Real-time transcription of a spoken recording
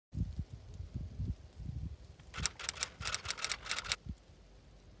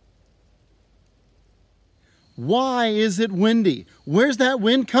Why is it windy? Where's that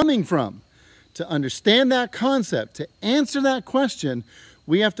wind coming from? To understand that concept, to answer that question,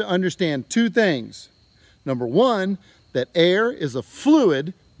 we have to understand two things. Number one, that air is a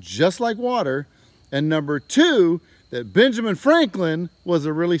fluid just like water. And number two, that Benjamin Franklin was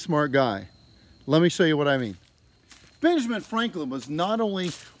a really smart guy. Let me show you what I mean. Benjamin Franklin was not only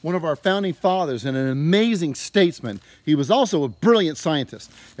one of our founding fathers and an amazing statesman, he was also a brilliant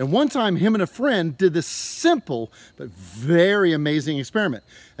scientist. And one time, him and a friend did this simple but very amazing experiment.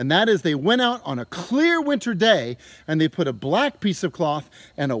 And that is, they went out on a clear winter day and they put a black piece of cloth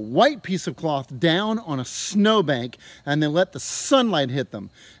and a white piece of cloth down on a snowbank and they let the sunlight hit them.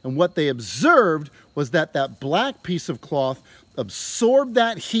 And what they observed was that that black piece of cloth absorbed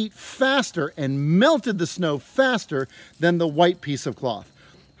that heat faster and melted the snow faster than the white piece of cloth.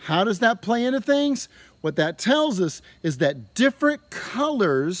 How does that play into things? What that tells us is that different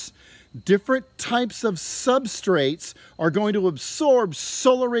colors, different types of substrates are going to absorb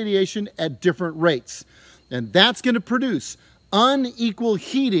solar radiation at different rates. And that's going to produce unequal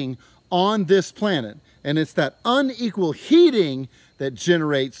heating on this planet. And it's that unequal heating that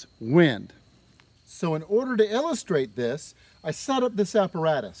generates wind. So in order to illustrate this, I set up this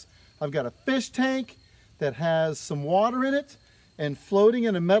apparatus. I've got a fish tank that has some water in it, and floating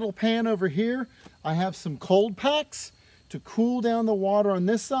in a metal pan over here, I have some cold packs to cool down the water on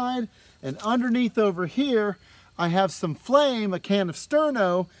this side, and underneath over here, I have some flame, a can of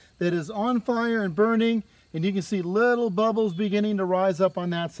sterno, that is on fire and burning, and you can see little bubbles beginning to rise up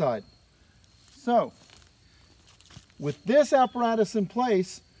on that side. So, with this apparatus in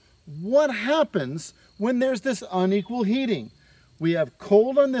place, what happens when there's this unequal heating? We have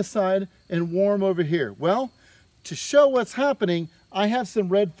cold on this side and warm over here. Well, to show what's happening, I have some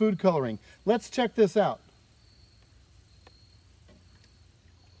red food coloring. Let's check this out.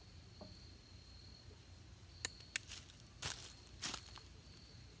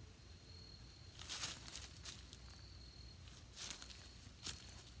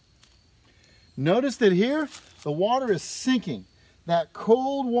 Notice that here, the water is sinking. That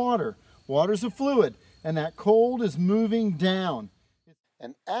cold water, water's a fluid, and that cold is moving down.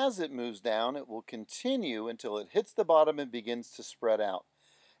 And as it moves down, it will continue until it hits the bottom and begins to spread out.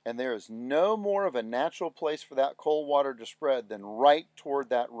 And there is no more of a natural place for that cold water to spread than right toward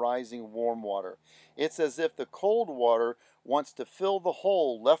that rising warm water. It's as if the cold water wants to fill the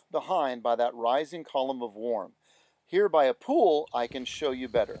hole left behind by that rising column of warm. Here by a pool, I can show you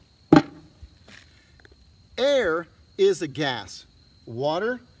better. Air is a gas.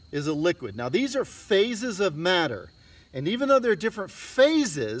 Water is a liquid. Now these are phases of matter, and even though they're different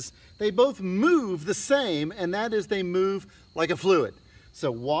phases, they both move the same, and that is they move like a fluid.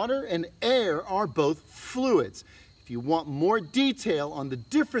 So water and air are both fluids. If you want more detail on the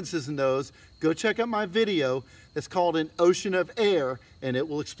differences in those, go check out my video that's called An Ocean of Air, and it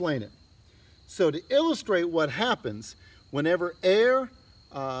will explain it. So to illustrate what happens whenever air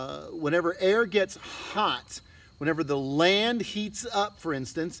gets hot, whenever the land heats up, for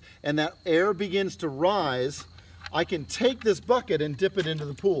instance, and that air begins to rise, I can take this bucket and dip it into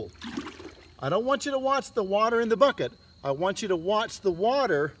the pool. I don't want you to watch the water in the bucket. I want you to watch the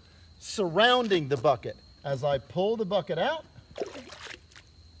water surrounding the bucket. As I pull the bucket out,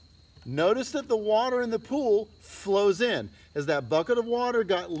 notice that the water in the pool flows in. As that bucket of water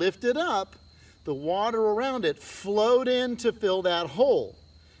got lifted up, the water around it flowed in to fill that hole.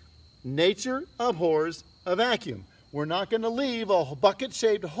 Nature abhors a vacuum. We're not going to leave a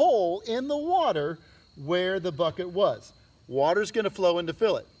bucket-shaped hole in the water where the bucket was. Water's going to flow in to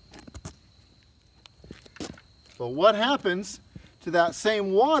fill it. But what happens to that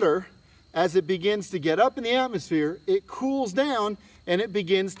same water as it begins to get up in the atmosphere? It cools down and it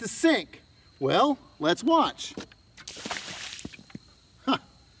begins to sink. Well, let's watch.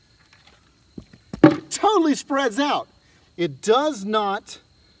 It totally spreads out. It does not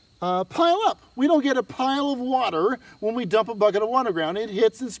pile up. We don't get a pile of water when we dump a bucket of water ground. It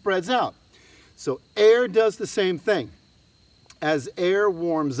hits and spreads out. So air does the same thing. As air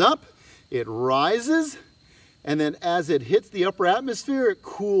warms up, it rises, and then as it hits the upper atmosphere, it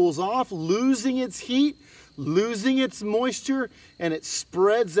cools off, losing its heat, losing its moisture, and it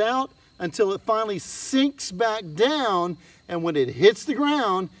spreads out until it finally sinks back down. And when it hits the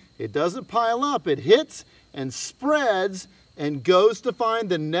ground, it doesn't pile up. It hits and spreads and goes to find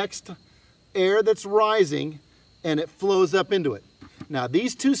the next air that's rising, and it flows up into it. Now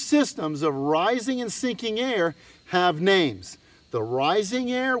these two systems of rising and sinking air have names. The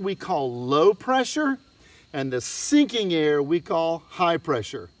rising air we call low pressure, and the sinking air we call high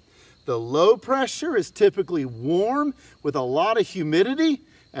pressure. The low pressure is typically warm with a lot of humidity,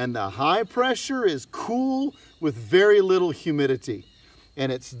 and the high pressure is cool with very little humidity.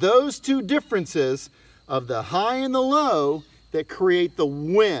 And it's those two differences of the high and the low that create the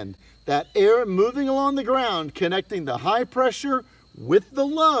wind. That air moving along the ground, connecting the high pressure with the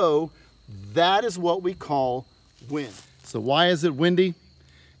low, that is what we call wind. So why is it windy?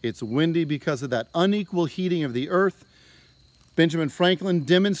 It's windy because of that unequal heating of the earth. Benjamin Franklin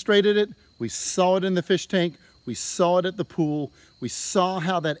demonstrated it. We saw it in the fish tank. We saw it at the pool. We saw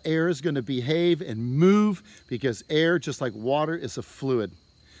how that air is going to behave and move because air, just like water, is a fluid.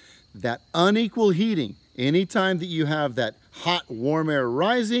 That unequal heating, anytime that you have that hot, warm air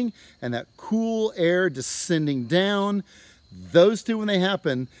rising and that cool air descending down, those two, when they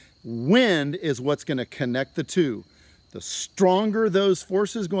happen, wind is what's going to connect the two. The stronger those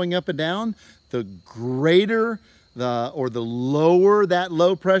forces going up and down, the greater or the lower that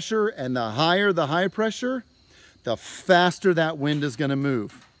low pressure and the higher the high pressure, the faster that wind is going to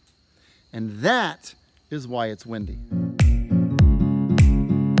move. And that is why it's windy.